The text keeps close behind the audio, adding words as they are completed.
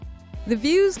The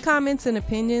views, comments, and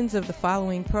opinions of the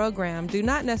following program do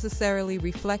not necessarily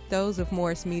reflect those of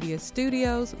Morris Media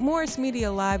Studios,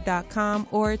 MorrisMediaLive.com,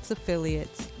 or its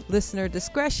affiliates. Listener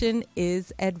discretion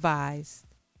is advised.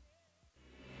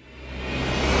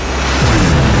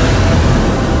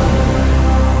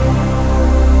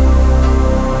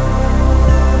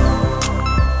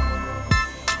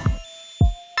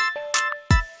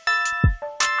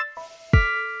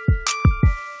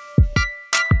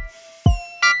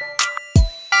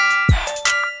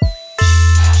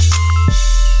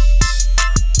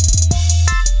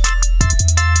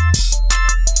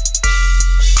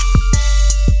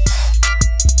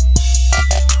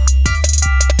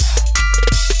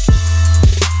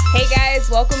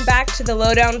 Welcome back to the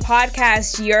Lowdown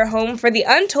Podcast, your home for the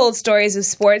untold stories of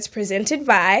sports, presented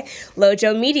by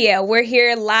Lojo Media. We're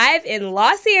here live in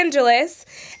Los Angeles,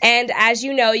 and as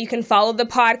you know, you can follow the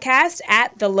podcast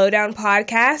at the Lowdown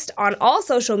Podcast on all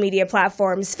social media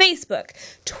platforms: Facebook,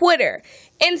 Twitter,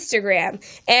 Instagram,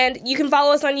 and you can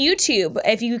follow us on YouTube.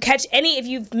 If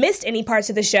you've missed any parts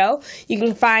of the show, you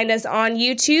can find us on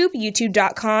YouTube,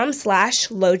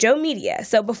 youtube.com/Lojo Media.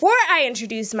 So before I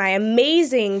introduce my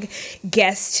amazing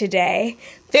guest today,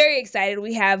 very excited,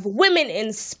 we have Women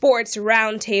in Sports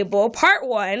Roundtable, Part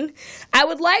 1. I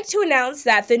would like to announce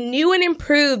that the new and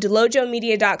improved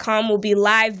LojoMedia.com will be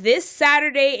live this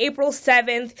Saturday, April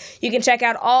 7th. You can check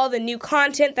out all the new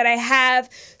content that I have,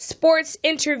 sports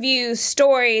interviews,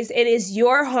 stories. It is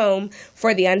your home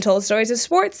for the untold stories of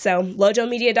sports. So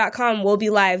LojoMedia.com will be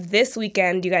live this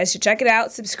weekend. You guys should check it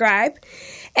out, subscribe.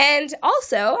 And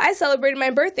also, I celebrated my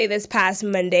birthday this past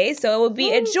Monday, so it will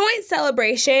be a joint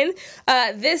celebration.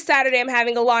 This Saturday, I'm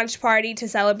having a launch party to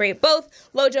celebrate both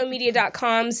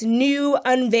LojoMedia.com's new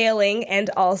unveiling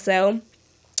and also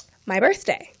my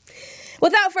birthday.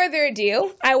 Without further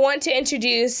ado, I want to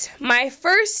introduce my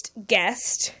first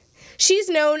guest. She's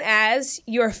known as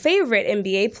your favorite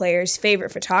NBA player's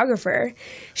favorite photographer.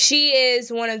 She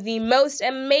is one of the most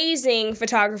amazing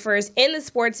photographers in the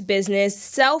sports business,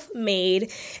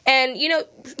 self-made. And,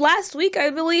 last week,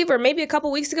 I believe, or maybe a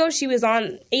couple weeks ago, she was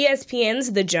on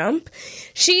ESPN's The Jump.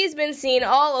 She's been seen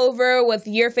all over with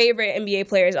your favorite NBA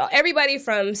players. Everybody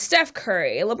from Steph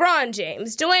Curry, LeBron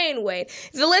James, Dwayne Wade.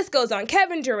 The list goes on.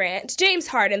 Kevin Durant, James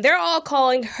Harden. They're all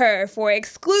calling her for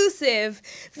exclusive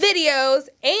videos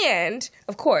and,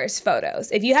 of course, photos.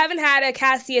 If you haven't had a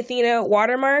Cassy Athena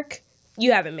watermark,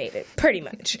 you haven't made it, pretty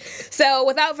much. So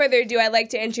without further ado, I'd like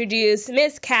to introduce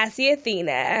Miss Cassy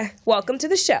Athena. Welcome to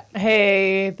the show.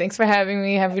 Hey, thanks for having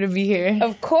me. Happy to be here.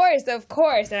 Of course.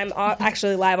 And I'm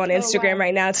actually live on Instagram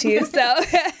right now, too. So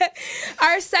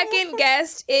our second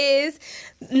guest is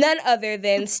none other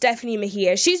than Stephanie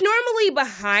Mejia. She's normally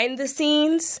behind the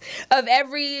scenes of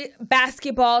every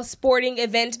basketball sporting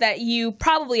event that you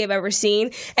probably have ever seen,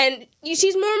 and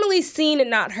she's normally seen and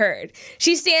not heard.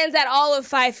 She stands at all of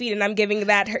 5 feet, and I'm giving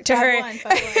that to her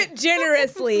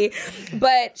generously.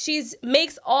 But she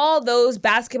makes all those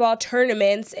basketball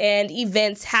tournaments and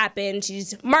events happen.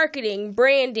 She's marketing,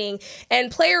 branding,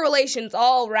 and player relations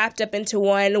all wrapped up into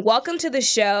one. Welcome to the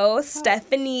show,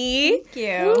 Stephanie. Thank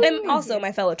you. And also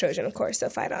my fellow Trojan, of course, so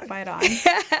fight on. Fight on.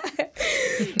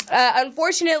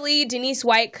 Unfortunately, Denise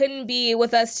White couldn't be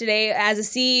with us today as a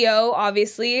CEO,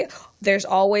 obviously. There's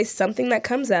always something that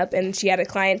comes up, and she had a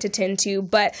client to tend to.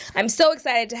 But I'm so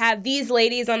excited to have these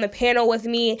ladies on the panel with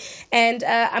me, and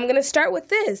I'm going to start with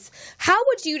this. How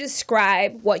would you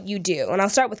describe what you do? And I'll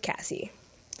start with Cassy.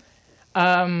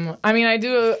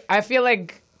 I feel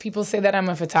like people say that I'm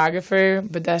a photographer,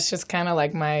 but that's just kind of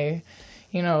like my,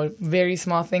 very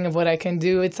small thing of what I can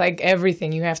do. It's like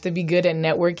everything. You have to be good at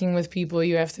networking with people.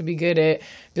 You have to be good at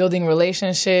building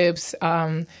relationships,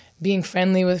 being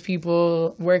friendly with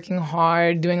people, working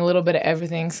hard, doing a little bit of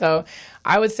everything. So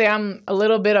I would say I'm a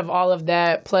little bit of all of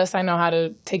that. Plus, I know how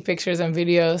to take pictures and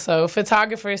videos. So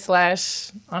photographer /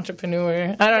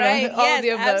 entrepreneur. I don't know. All of the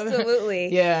above.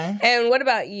 Absolutely. Yeah. And what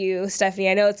about you,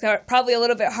 Stephanie? I know it's probably a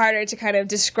little bit harder to kind of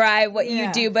describe what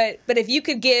you do, but if you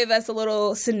could give us a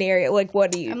little scenario, like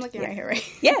what do you... I'm looking right here, right?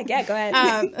 Yeah, go ahead.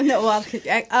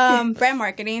 Brand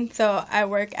marketing. So I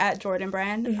work at Jordan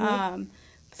Brand. Mm-hmm.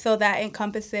 So that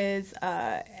encompasses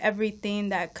everything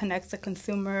that connects the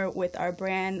consumer with our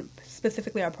brand,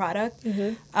 specifically our product.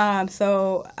 Mm-hmm.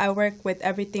 So I work with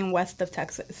everything west of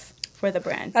Texas for the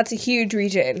brand. That's a huge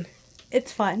region.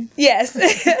 It's fun. Yes.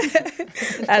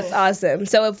 That's awesome.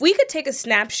 So if we could take a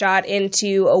snapshot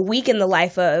into a week in the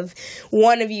life of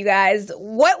one of you guys,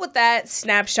 what would that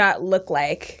snapshot look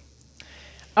like?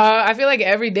 I feel like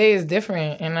every day is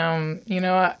different, and you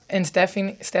know, and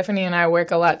Stephanie and I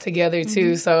work a lot together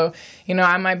too. So, you know,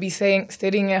 I might be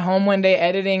sitting at home one day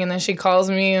editing, and then she calls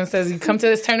me and says, "You come to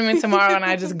this tournament tomorrow," and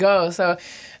I just go. So,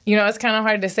 you know, it's kind of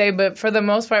hard to say, but for the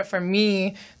most part, for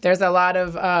me, there's a lot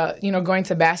of, you know, going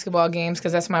to basketball games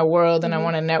because that's my world and I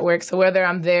want to network. So whether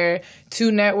I'm there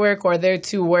to network or there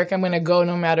to work, I'm going to go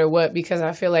no matter what, because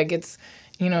I feel like it's,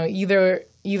 you know, either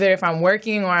if I'm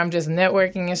working or I'm just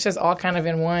networking, it's just all kind of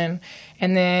in one.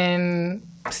 And then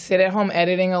sit at home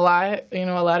editing a lot. You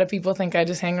know, a lot of people think I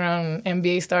just hang around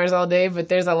NBA stars all day, but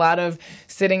there's a lot of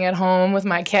sitting at home with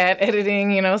my cat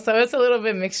editing, you know, so it's a little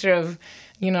bit mixture of,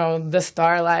 you know, the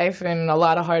star life and a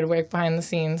lot of hard work behind the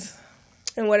scenes.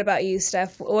 And what about you,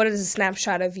 Steph? What does a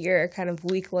snapshot of your kind of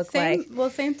week look like?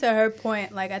 Well, same to her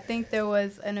point. Like, I think there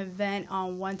was an event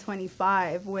on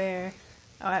 125 where,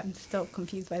 I'm still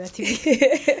confused by that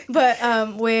too. But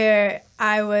where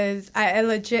I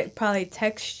legit probably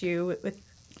text you with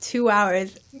 2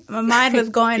 hours. My mind was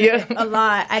going a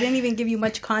lot. I didn't even give you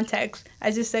much context.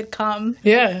 I just said, come.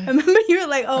 Yeah. I remember you were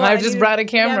like, oh, I just brought a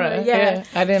camera. Yeah.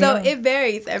 I didn't know. So it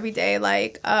varies every day.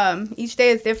 Like, each day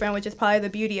is different, which is probably the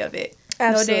beauty of it.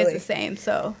 Absolutely. No day is the same.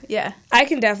 So, yeah. I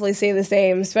can definitely say the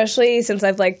same, especially since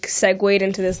I've, like, segued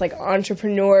into this, like,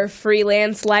 entrepreneur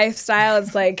freelance lifestyle.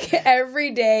 It's, like,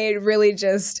 every day it really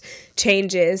just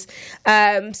changes.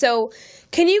 So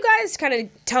can you guys kind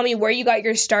of tell me where you got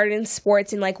your start in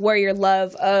sports and, like, where your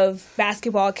love of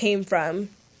basketball came from?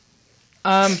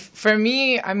 For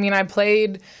me, I mean, I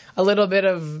played a little bit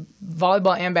of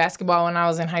volleyball and basketball when I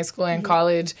was in high school and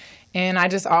college, and I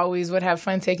just always would have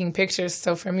fun taking pictures.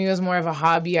 So for me, it was more of a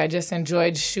hobby. I just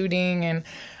enjoyed shooting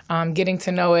and getting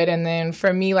to know it. And then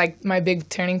for me, like, my big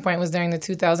turning point was during the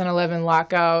 2011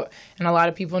 lockout, and a lot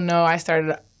of people know I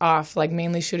started off like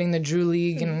mainly shooting the Drew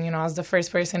League, and you know, I was the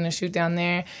first person to shoot down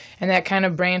there, and that kind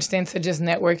of branched into just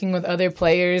networking with other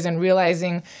players and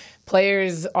realizing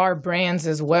players are brands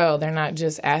as well. They're not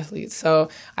just athletes. So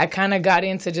I kind of got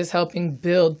into just helping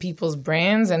build people's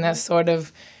brands, and that's sort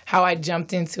of how I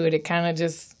jumped into it. It kind of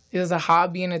just, it was a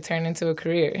hobby and it turned into a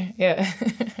career. Yeah.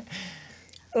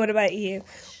 What about you?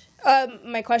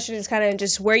 My question is kind of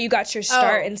just where you got your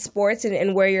start in sports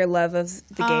and where your love of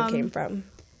the game came from.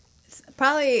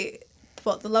 Probably,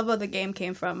 well, the love of the game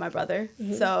came from my brother.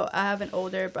 So I have an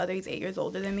older brother. He's 8 years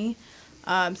older than me.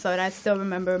 And I still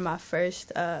remember my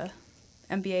first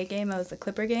NBA game. It was a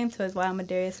Clipper game, so it's why I'm a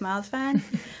Darius Miles fan.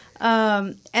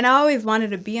 And I always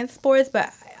wanted to be in sports,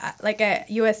 but like at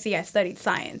USC, I studied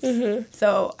science.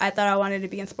 So I thought I wanted to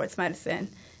be in sports medicine.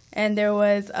 And there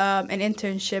was an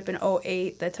internship in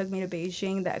 2008 that took me to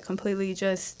Beijing that completely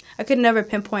just, I could never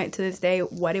pinpoint to this day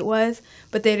what it was,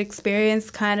 but that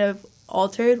experience kind of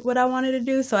altered what I wanted to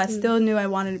do. So I still knew I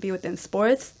wanted to be within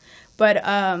sports, but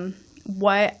I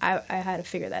had to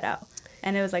figure that out.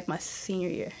 And it was like my senior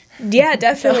year. Yeah,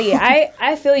 definitely.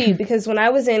 I feel you, because when I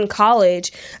was in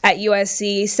college at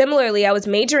USC, similarly, I was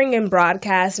majoring in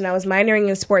broadcast and I was minoring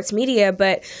in sports media,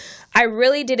 but I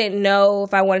really didn't know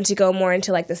if I wanted to go more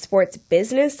into like the sports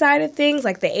business side of things,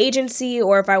 like the agency,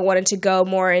 or if I wanted to go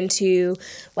more into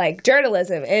like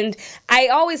journalism. And I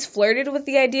always flirted with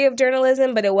the idea of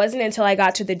journalism, but it wasn't until I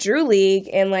got to the Drew League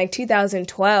in like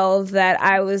 2012 that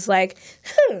I was like,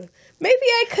 maybe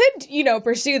I could,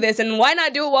 pursue this, and why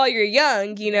not do it while you're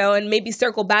young, and maybe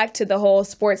circle back to the whole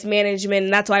sports management.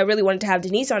 And that's why I really wanted to have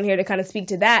Denise on here to kind of speak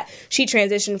to that. She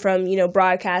transitioned from,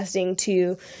 broadcasting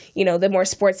to, the more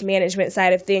sports management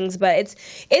side of things. But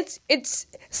it's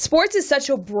sports is such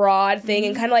a broad thing,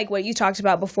 and kind of like what you talked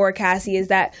about before, Cassie, is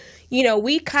that,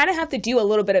 we kind of have to do a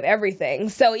little bit of everything.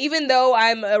 So even though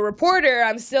I'm a reporter,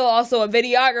 I'm still also a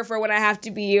videographer when I have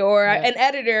to be, or an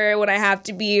editor when I have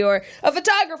to be, or a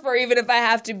photographer even if I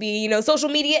have to be, social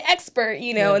media expert,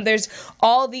 and there's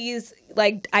all these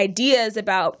like ideas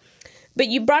about. But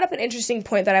you brought up an interesting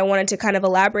point that I wanted to kind of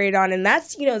elaborate on, and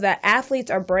that's, that athletes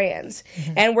are brands.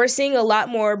 And we're seeing a lot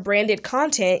more branded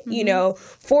content,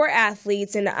 for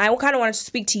athletes. And I kind of wanted to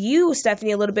speak to you,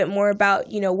 Stephanie, a little bit more about,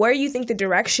 where you think the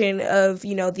direction of,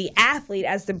 the athlete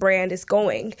as the brand is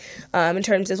going in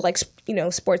terms of, like,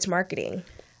 sports marketing.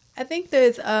 I think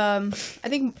there's,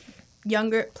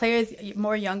 younger players,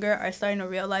 more younger, are starting to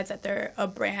realize that they're a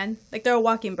brand. Like, they're a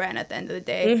walking brand at the end of the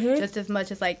day, just as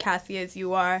much as, like, Cassie as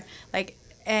you are. Like,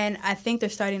 and I think they're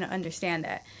starting to understand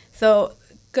that. So,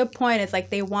 good point is,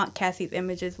 like, they want Cassie's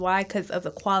images. Why? Because of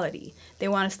the quality. They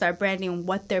want to start branding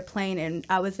what they're playing. And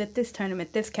I was at this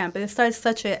tournament, this camp. And it starts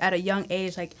at a young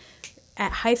age, like,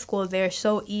 at high school, they're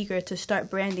so eager to start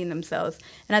branding themselves.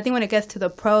 And I think when it gets to the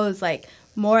pros, like,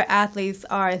 more athletes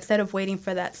are, instead of waiting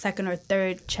for that second or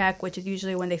third check, which is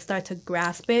usually when they start to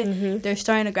grasp it, they're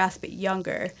starting to grasp it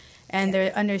younger. And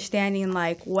they're understanding,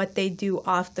 like, what they do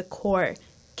off the court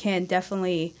can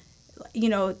definitely,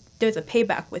 there's a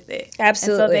payback with it.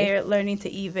 Absolutely. And so they're learning to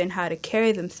even how to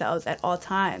carry themselves at all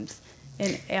times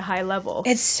in a high level.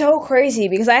 It's so crazy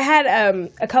because I had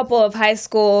a couple of high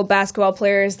school basketball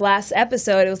players last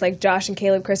episode. It was like Josh and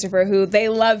Caleb Christopher, who they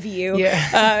love you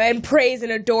and praise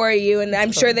and adore you. And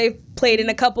I'm sure they've played in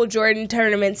a couple Jordan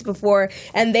tournaments before.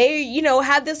 And they,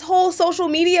 had this whole social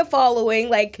media following.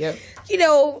 Like,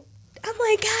 I'm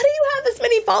like, how do you have this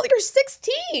many followers? You're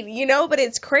 16, But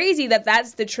it's crazy that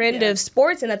that's the trend of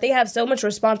sports and that they have so much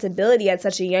responsibility at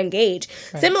such a young age.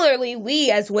 Right. Similarly, we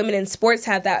as women in sports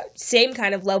have that same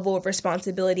kind of level of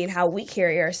responsibility in how we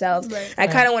carry ourselves. Right. I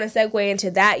kind of want to segue into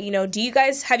that.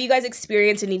 Have you guys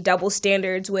experienced any double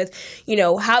standards with,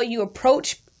 how you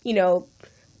approach,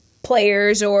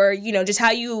 players or, just how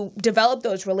you develop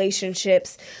those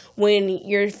relationships when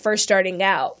you're first starting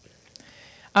out?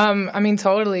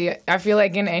 Totally. I feel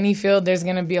like in any field, there's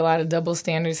going to be a lot of double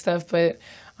standard stuff. But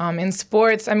in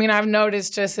sports, I've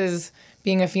noticed just as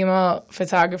being a female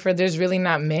photographer, there's really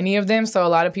not many of them. So a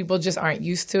lot of people just aren't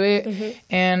used to it.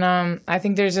 Mm-hmm. And I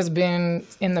think there's just been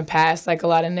in the past, like a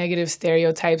lot of negative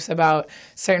stereotypes about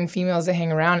certain females that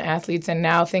hang around athletes. And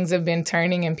now things have been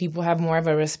turning and people have more of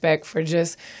a respect for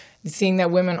just seeing that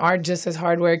women are just as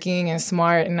hardworking and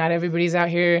smart, and not everybody's out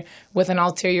here with an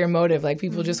ulterior motive. Like,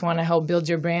 people just want to help build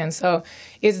your brand. So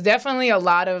it's definitely a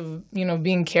lot of,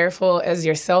 being careful as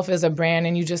yourself as a brand,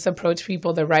 and you just approach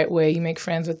people the right way. You make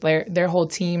friends with their whole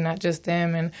team, not just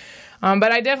them. And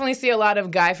but I definitely see a lot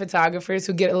of guy photographers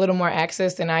who get a little more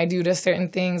access than I do to certain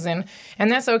things. And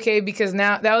that's okay, because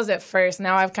now that was at first.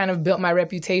 Now I've kind of built my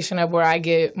reputation up where I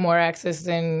get more access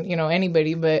than,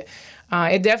 anybody. But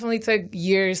it definitely took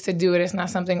years to do it. It's not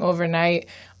something overnight.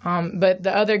 But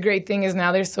the other great thing is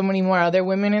now there's so many more other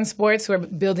women in sports who are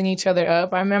building each other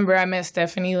up. I remember I met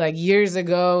Stephanie like years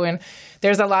ago, and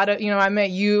there's a lot of, I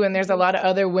met you, and there's a lot of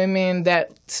other women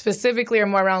that specifically are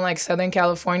more around like Southern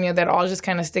California that all just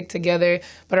kind of stick together,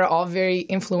 but are all very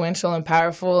influential and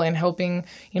powerful and helping,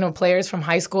 players from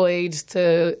high school age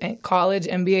to college,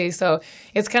 NBA. So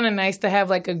it's kind of nice to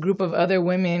have like a group of other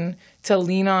women to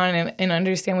lean on and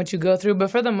understand what you go through.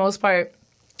 But for the most part,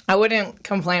 I wouldn't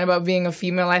complain about being a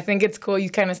female. I think it's cool.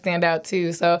 You kind of stand out,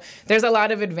 too. So there's a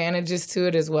lot of advantages to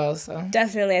it as well. So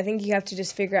definitely. I think you have to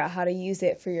just figure out how to use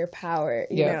it for your power,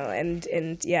 you know, and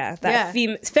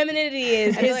femininity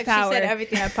is I feel like power. She said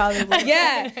everything I probably would.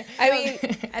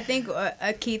 I think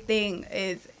a key thing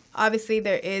is, obviously,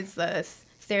 there is the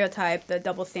stereotype, the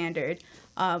double standard.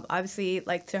 Obviously,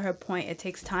 like, to her point, it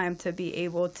takes time to be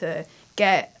able to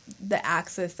get the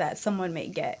access that someone may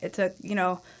get. It took,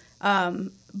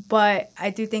 but I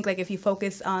do think, like, if you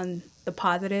focus on the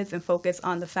positives and focus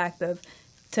on the fact of,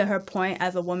 to her point,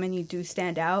 as a woman, you do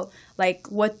stand out. Like,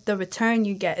 what the return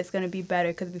you get is going to be better,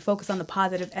 because if you focus on the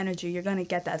positive energy, you're going to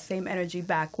get that same energy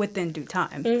back within due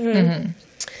time. Mm-hmm. Mm-hmm.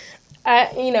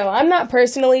 I'm not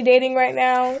personally dating right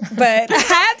now, but I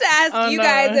have to ask you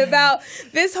guys about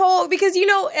this whole, because,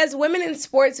 as women in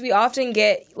sports, we often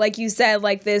get, like you said,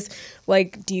 like this,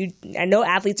 like, I know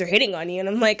athletes are hitting on you, and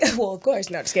I'm like, well, of course,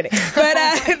 no, just kidding. But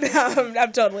no,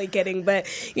 I'm totally kidding. But,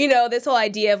 this whole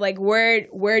idea of, like,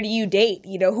 where do you date?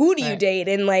 Who do you date?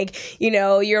 And, like,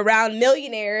 you're around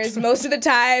millionaires most of the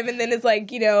time, and then it's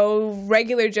like,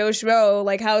 regular Joe Schmo,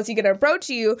 like, how is he going to approach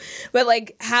you? But,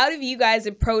 like, how do you guys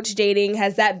approach dating?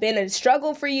 Has that been a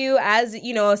struggle for you as,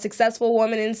 a successful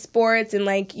woman in sports? And,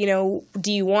 like, do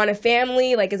you want a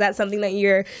family? Like, is that something that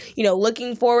you're,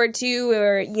 looking forward to?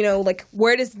 Or, like,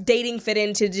 where does dating fit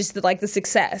into just the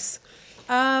success?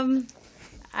 I'm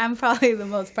probably the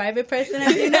most private person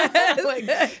I've been.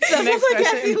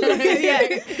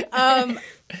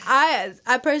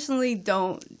 I personally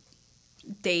don't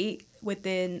date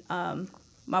within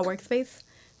my workspace.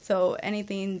 So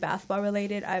anything basketball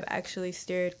related, I've actually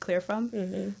steered clear from.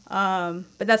 Mm-hmm.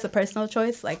 But that's a personal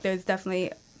choice. Like, there's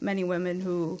definitely many women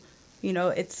who,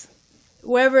 it's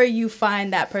wherever you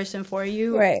find that person for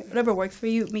you, right, whatever works for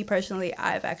you. Me personally,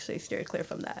 I've actually steered clear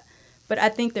from that. But I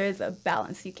think there is a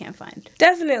balance you can find.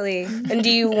 Definitely. And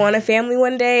do you want a family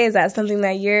one day? Is that something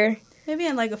that you're... Maybe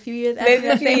in like a few years. Maybe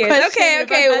a few years. Okay.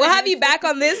 We'll have you back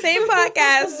on this same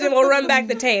podcast, and we'll run back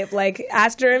the tape. Like,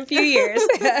 ask her in a few years.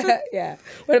 Yeah.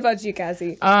 What about you,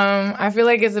 Cassy? I feel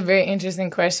like it's a very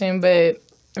interesting question, but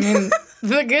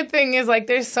the good thing is, like,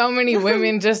 there's so many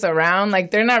women just around.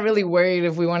 Like, they're not really worried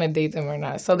if we want to date them or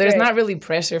not. So there's not really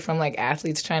pressure from, like,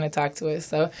 athletes trying to talk to us.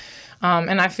 So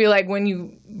And I feel like when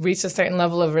you reach a certain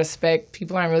level of respect,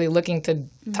 people aren't really looking to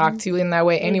talk to you in that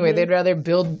way anyway. They'd rather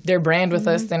build their brand with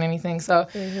us than anything. So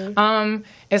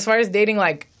as far as dating,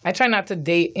 like, I try not to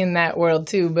date in that world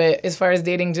too, but as far as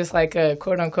dating just like a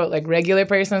quote unquote like regular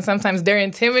person, sometimes they're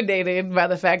intimidated by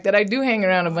the fact that I do hang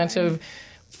around a bunch of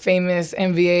famous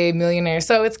NBA millionaires.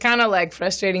 So it's kind of like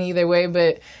frustrating either way,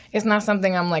 but it's not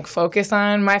something I'm like focused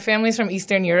on. My family's from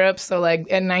Eastern Europe, so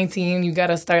like at 19 you got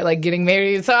to start like getting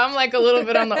married. So I'm like a little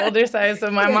bit on the older side.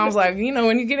 So my mom's like, you know,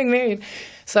 when you're getting married.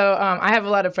 So I have a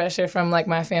lot of pressure from like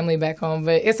my family back home,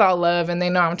 but it's all love, and they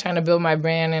know I'm trying to build my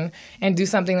brand and do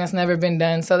something that's never been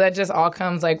done. So that just all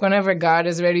comes like whenever God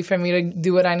is ready for me to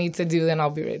do what I need to do, then I'll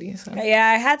be ready. So. Yeah,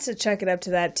 I had to chuck it up to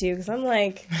that too, because I'm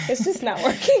like, it's just not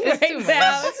working right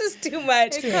now. It's just too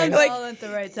much. It comes like, all at the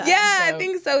right time. Yeah, so. I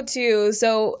think so too.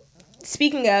 So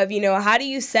speaking of, you know, how do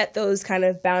you set those kind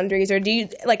of boundaries, or do you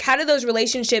like how do those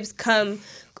relationships come?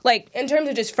 Like, in terms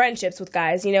of just friendships with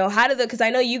guys, you know, because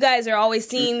I know you guys are always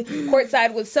seen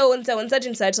courtside with so-and-so and such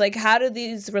and such. Like, how do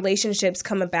these relationships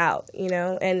come about, you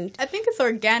know? And I think it's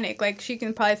organic. Like, she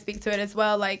can probably speak to it as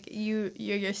well. Like, you're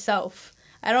yourself.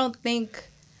 I don't think,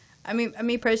 I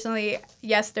mean, personally,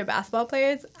 yes, they're basketball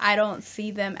players. I don't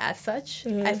see them as such.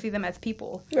 I see them as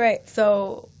people. Right.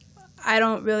 So I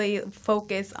don't really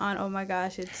focus on, oh my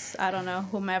gosh, it's, I don't know,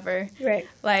 whomever. Right.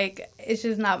 Like, it's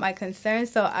just not my concern.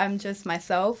 So I'm just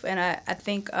myself. And I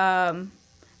think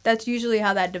that's usually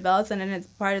how that develops. And then it's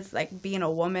part of, like, being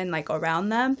a woman, like, around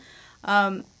them.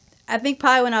 I think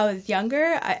probably when I was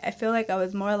younger, I feel like I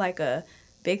was more like a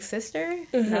big sister.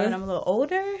 Now that I'm a little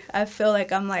older, I feel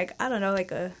like I'm, like, I don't know,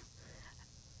 like a...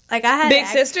 Like I had big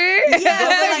sister,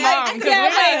 mom.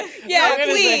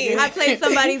 Please. I played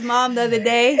somebody's mom the other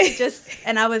day,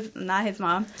 and I was not his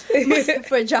mom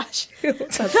for Josh.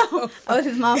 So I was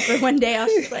his mom for one day. I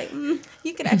was just like,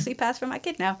 you could actually pass for my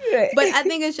kid now. Right. But I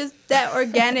think it's just that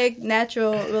organic,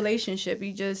 natural relationship.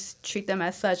 You just treat them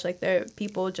as such, like they're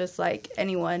people just like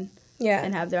anyone. Yeah,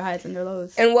 and have their highs and their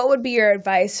lows. And what would be your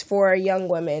advice for young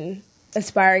women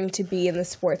aspiring to be in the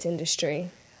sports industry?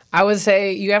 I would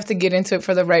say you have to get into it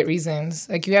for the right reasons.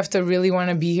 Like, you have to really want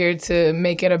to be here to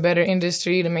make it a better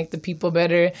industry, to make the people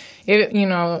better.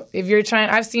 If you're trying,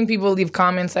 I've seen people leave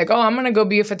comments like, oh, I'm going to go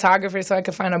be a photographer so I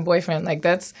can find a boyfriend. Like,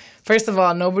 that's, first of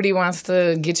all, nobody wants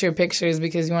to get your pictures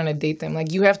because you want to date them.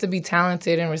 Like, you have to be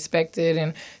talented and respected,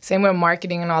 and same with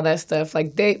marketing and all that stuff.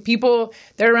 Like, they're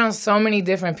around so many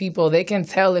different people. They can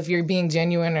tell if you're being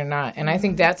genuine or not. And I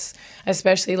think that's,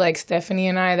 especially like Stephanie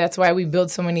and I, that's why we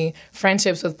build so many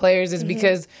friendships with players, is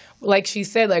because, like she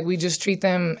said, like, we just treat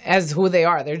them as who they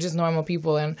are. They're just normal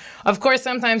people. And of course,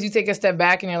 sometimes you take a step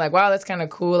back and you're like, wow, that's kind of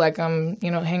cool. Like, I'm,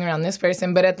 hanging around this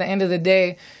person. But at the end of the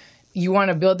day, you want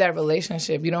to build that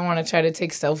relationship. You don't want to try to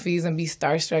take selfies and be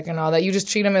starstruck and all that. You just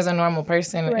treat them as a normal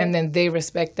person, right. And then they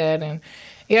respect that. And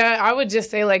yeah, I would just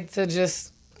say, like, to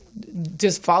just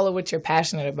follow what you're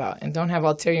passionate about and don't have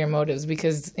ulterior motives,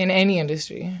 because in any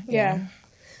industry. Yeah.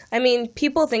 I mean,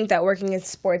 people think that working in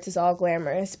sports is all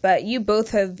glamorous, but you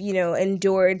both have,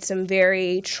 endured some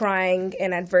very trying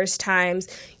and adverse times.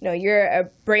 You're a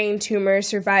brain tumor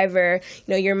survivor.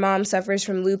 Your mom suffers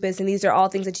from lupus, and these are all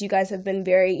things that you guys have been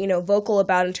very, vocal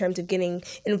about in terms of getting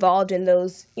involved in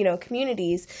those,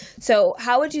 communities. So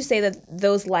how would you say that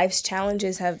those life's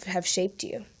challenges have shaped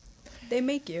you? They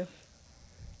make you.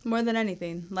 More than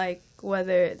anything, like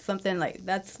whether it's something like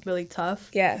that's really tough,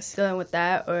 yes, dealing with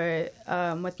that, or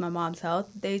with my mom's health,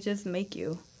 they just make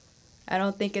you. I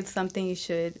don't think it's something you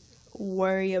should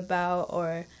worry about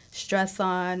or stress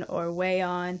on or weigh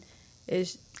on.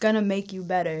 It's gonna make you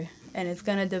better, and it's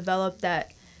gonna develop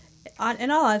that.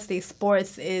 In all honesty,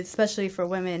 sports, especially for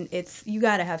women, you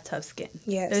gotta have tough skin.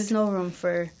 Yes, there's no room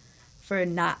for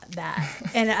not that.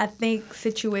 And I think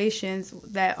situations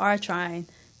that are trying,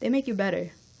 they make you better.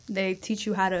 They teach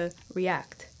you how to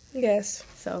react. Yes.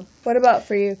 So, what about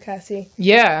for you, Cassy?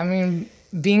 Yeah, I mean,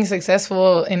 being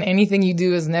successful in anything you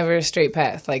do is never a straight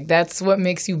path. Like, that's what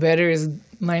makes you better, is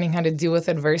learning how to deal with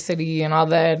adversity and all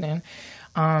that. And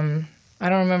I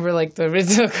don't remember, like, the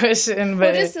original question,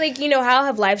 but... Well, just, like, how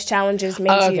have life's challenges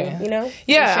made you,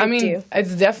 Yeah, I mean,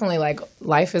 it's definitely, like,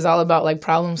 life is all about, like,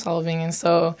 problem solving. And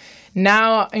so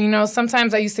now,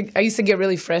 sometimes I used to get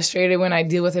really frustrated when I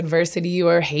deal with adversity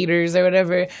or haters or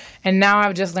whatever. And now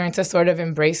I've just learned to sort of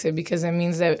embrace it, because it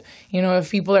means that,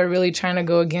 if people are really trying to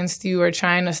go against you or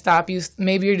trying to stop you,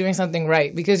 maybe you're doing something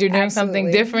right, because you're doing something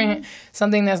different,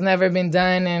 something that's never been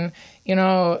done. And,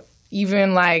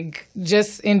 even, like,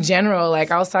 just in general,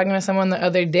 like, I was talking to someone the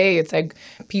other day, it's like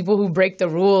people who break the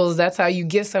rules, that's how you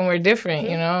get somewhere different,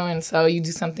 and so you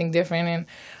do something different.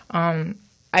 And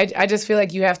I just feel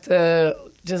like you have to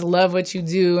just love what you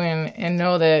do and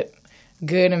know that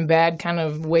good and bad kind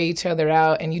of weigh each other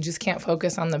out, and you just can't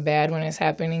focus on the bad when it's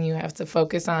happening. You have to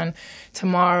focus on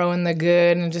tomorrow and the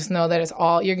good, and just know that it's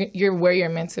all you're where you're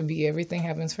meant to be. Everything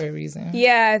happens for a reason.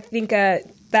 Yeah, I think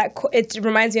it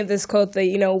reminds me of this quote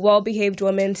that, well-behaved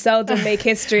women seldom make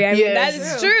history. I mean, Yes. that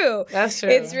is true. That's true.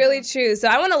 It's really true. So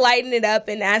I want to lighten it up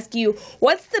and ask you,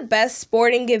 what's the best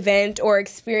sporting event or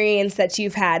experience that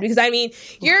you've had? Because, I mean,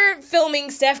 you're filming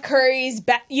Steph Curry's,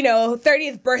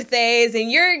 30th birthdays,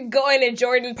 and you're going to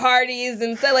Jordan parties.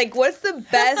 And so, like, what's the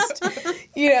best,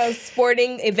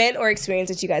 sporting event or experience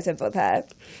that you guys have both had?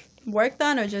 Worked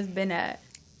on or just been at?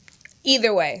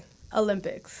 Either way.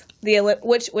 Olympics.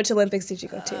 Which Olympics did you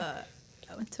go to?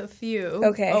 I went to a few.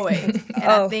 Okay. Oh, wait. And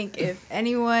I think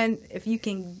if you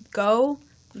can go.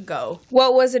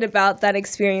 What was it about that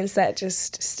experience that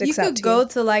just sticks out to you? You could go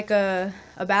to like a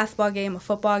basketball game, a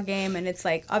football game, and it's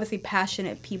like obviously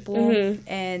passionate people,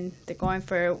 and they're going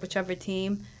for whichever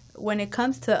team. When it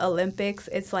comes to Olympics,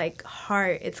 it's like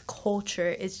heart, it's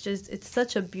culture. It's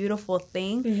such a beautiful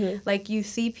thing. Like you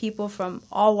see people from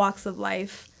all walks of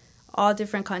life, all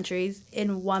different countries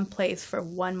in one place for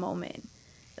one moment.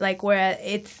 Like where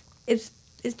it's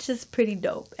just pretty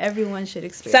dope. Everyone should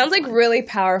experience. Sounds like really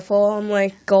powerful. I'm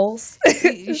like goals.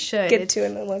 You should get to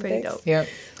an Olympics. Pretty dope. Yep.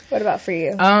 What about for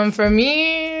you? For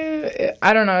me,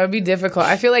 I don't know. It'd be difficult.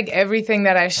 I feel like everything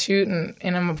that I shoot and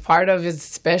I'm a part of is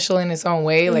special in its own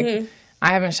way. Like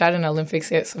I haven't shot in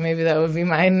Olympics yet, so maybe that would be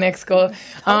my next goal.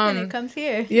 Hoping it comes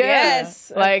here. Yeah.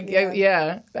 Yes.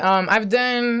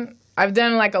 I've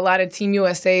done like a lot of Team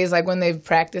USAs, like when they've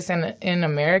practiced in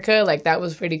America. Like that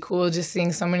was pretty cool, just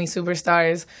seeing so many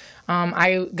superstars.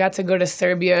 I got to go to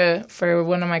Serbia for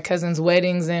one of my cousin's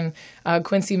weddings, and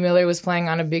Quincy Miller was playing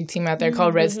on a big team out there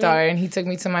called Red Star, and he took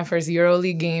me to my first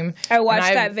EuroLeague game. I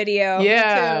watched that video.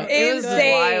 Yeah, it was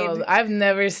insane. wild. I've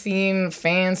never seen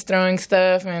fans throwing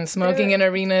stuff and smoking in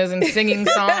arenas and singing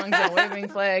songs and waving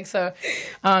flags. So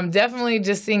definitely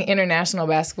just seeing international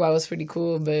basketball was pretty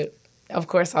cool, but of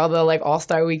course, all the like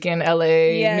All-Star Weekend, LA,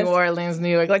 Yes. New Orleans, New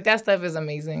York, like that stuff is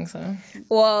amazing. So,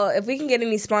 Well, if we can get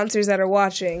any sponsors that are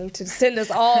watching to send us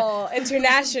all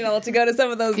international to go to some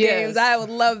of those games, I would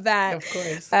love that. Of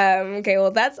course. Okay,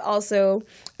 well, that's also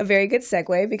a very good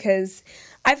segue because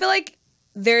I feel like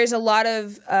there's a lot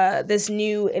of this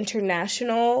new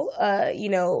international,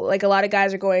 like a lot of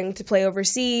guys are going to play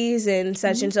overseas and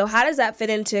such. And so how does that fit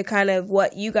into kind of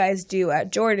what you guys do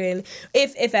at Jordan,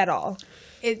 if at all?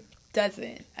 It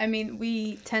doesn't. I mean,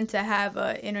 we tend to have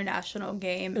an international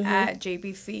game at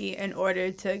JBC in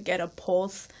order to get a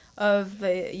pulse of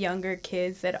the younger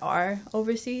kids that are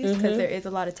overseas because there is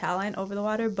a lot of talent over the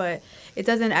water, but it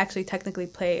doesn't actually technically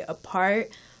play a part,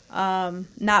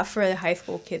 not for the high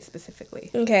school kids specifically.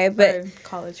 Okay, but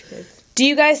college kids. Do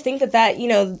you guys think that,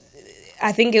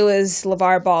 I think it was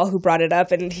LeVar Ball who brought it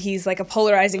up, and he's like a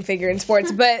polarizing figure in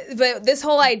sports. But this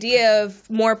whole idea of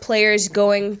more players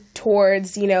going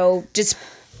towards, just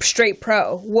straight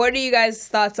pro. What are you guys'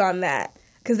 thoughts on that?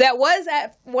 Because that was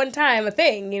at one time a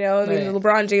thing, the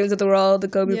LeBron James of the world, the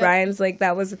Kobe Bryant's, like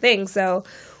that was a thing. So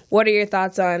what are your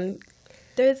thoughts on?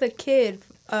 There's a kid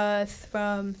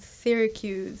from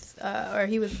Syracuse, or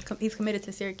he's committed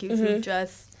to Syracuse, who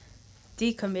just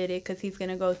decommitted because he's going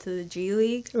to go to the G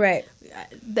League. Right.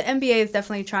 The NBA is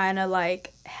definitely trying to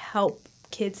help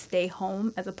kids stay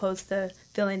home as opposed to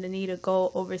feeling the need to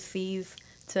go overseas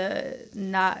to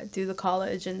not do the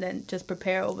college and then just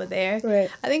prepare over there. Right.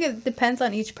 I think it depends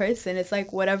on each person. It's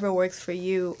like whatever works for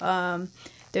you.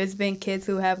 There's been kids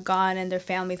who have gone and their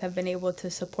families have been able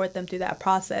to support them through that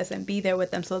process and be there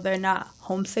with them so they're not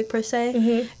homesick per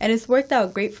se. And it's worked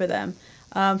out great for them.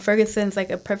 Ferguson's like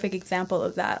a perfect example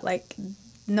of that. Like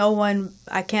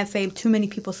I can't say too many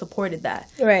people supported that.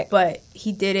 Right. But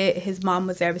he did it. His mom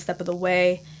was there every step of the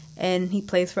way, and he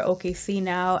plays for OKC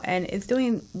now and is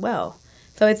doing well.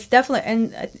 So it's definitely,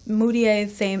 and Moutier,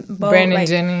 same boat. Brandon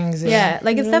Jennings. Yeah,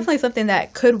 it's definitely something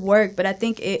that could work, but I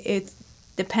think it's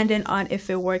dependent on if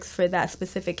it works for that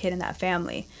specific kid in that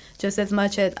family. Just as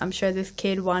much as I'm sure this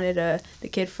kid the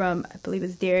kid from, I believe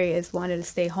it's Darius, wanted to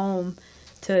stay home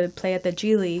to play at the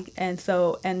G League and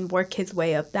work his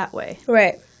way up that way.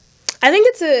 Right. I think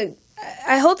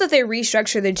I hope that they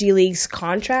restructure the G League's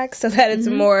contract so that it's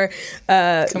more,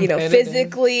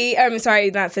 fiscally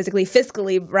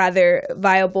rather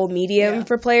viable medium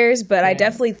for players. But I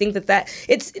definitely think that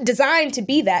it's designed to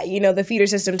be that, the feeder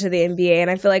system to the NBA.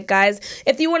 And I feel like, guys,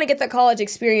 if you want to get that college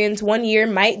experience, 1 year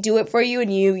might do it for you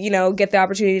and you get the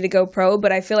opportunity to go pro.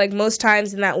 But I feel like most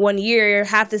times in that 1 year,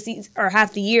 half the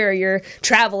year, you're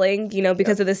traveling,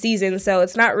 because of the season. So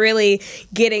it's not really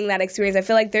getting that experience. I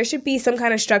feel like there should be some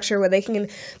kind of structure where they can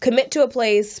commit to a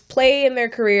place, play in their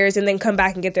careers, and then come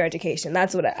back and get their education.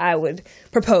 That's what I would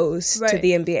propose to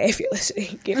the NBA if you're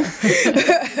listening. You know?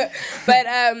 But,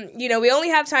 we only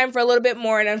have time for a little bit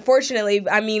more, and unfortunately,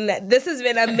 I mean, this has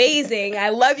been amazing. I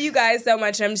love you guys so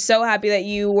much, and I'm so happy that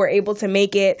you were able to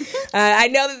make it. I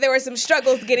know that there were some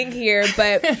struggles getting here,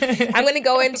 but I'm going to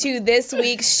go into this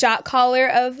week's shot caller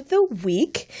of the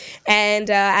week, and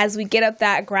as we get up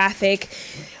that graphic,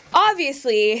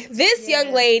 obviously, this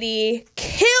young lady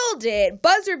killed it.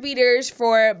 Buzzer beaters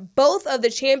for both of the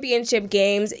championship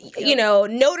games. You know,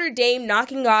 Notre Dame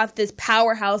knocking off this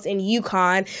powerhouse in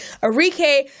UConn.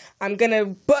 Arike, I'm going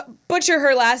to butcher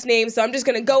her last name, so I'm just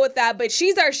going to go with that. But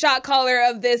she's our shot caller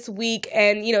of this week.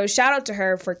 And, shout out to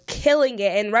her for killing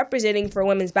it and representing for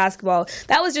women's basketball.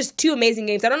 That was just 2 amazing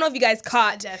games. I don't know if you guys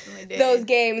caught those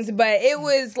games, but it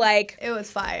was like... It was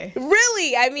fire.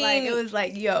 Really? I mean... Like, it was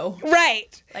like, yo.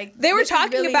 Right. Like, they were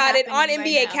talking really about it on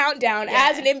NBA Countdown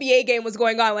as an NBA game was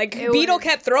going on. Like, Beetle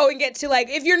kept throwing it to, like,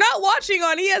 if you're not watching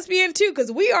on ESPN2,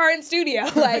 because we are in studio.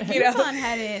 Like, UConn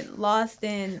hadn't lost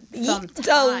in some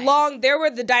time. They were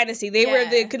the dynasty. They were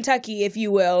the Kentucky, if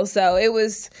you will. So it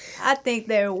was... I think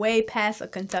they're way past a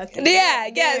Kentucky. Yeah,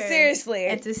 seriously.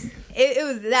 It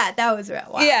was that. That was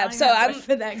wow. Yeah, so I'm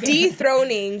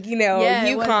dethroning,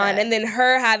 UConn, and then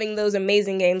her having those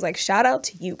amazing games. Like, shout out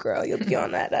to you, girl. You'll be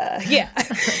on that.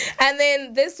 And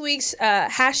then this week's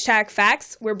hashtag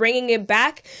facts, we're bringing it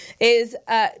back, is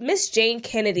Miss Jane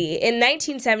Kennedy. In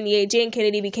 1978, Jane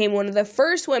Kennedy became one of the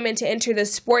first women to enter the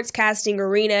sportscasting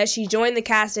arena. She joined the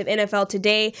cast of NFL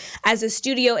Today as a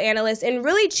studio analyst and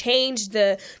really changed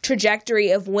the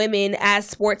trajectory of women as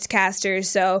sportscasters.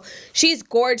 So she's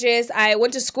gorgeous. I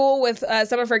went to school with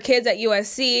some of her kids at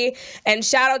USC, and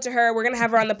shout out to her. We're going to have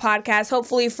her on the podcast,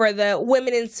 hopefully for the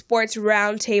Women in Sports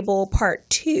Roundtable Part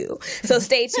 2. So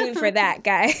stay tuned for that,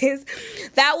 guys.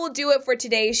 That will do it for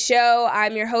today's show.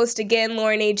 I'm your host again,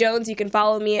 Lauren A. Jones. You can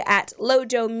follow me at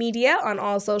Lojo Media on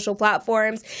all social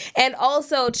platforms. And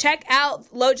also check out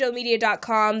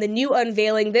lojomedia.com, the new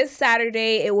unveiling this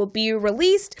Saturday. It will be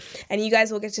released, and you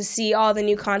guys will get to see all the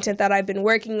new content that I've been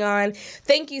working on.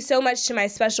 Thank you so much to my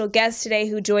special guests today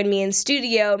who joined me in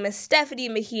studio, Miss Stephanie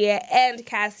Mejia and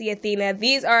Cassy Athena.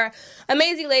 These are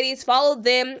amazing ladies. Follow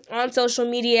them on social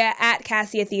media at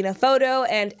Cassy Athena Photo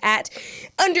and at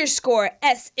 _SMEJIA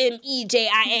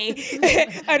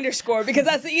underscore, because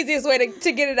that's the easiest way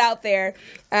to get it out there.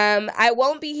 I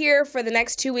won't be here for the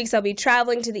next 2 weeks. I'll be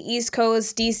traveling to the East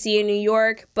Coast, DC, and New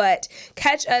York, but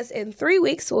catch us in 3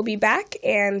 weeks. We'll be back,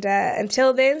 and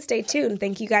until then, stay tuned.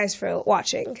 Thank you guys for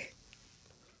watching.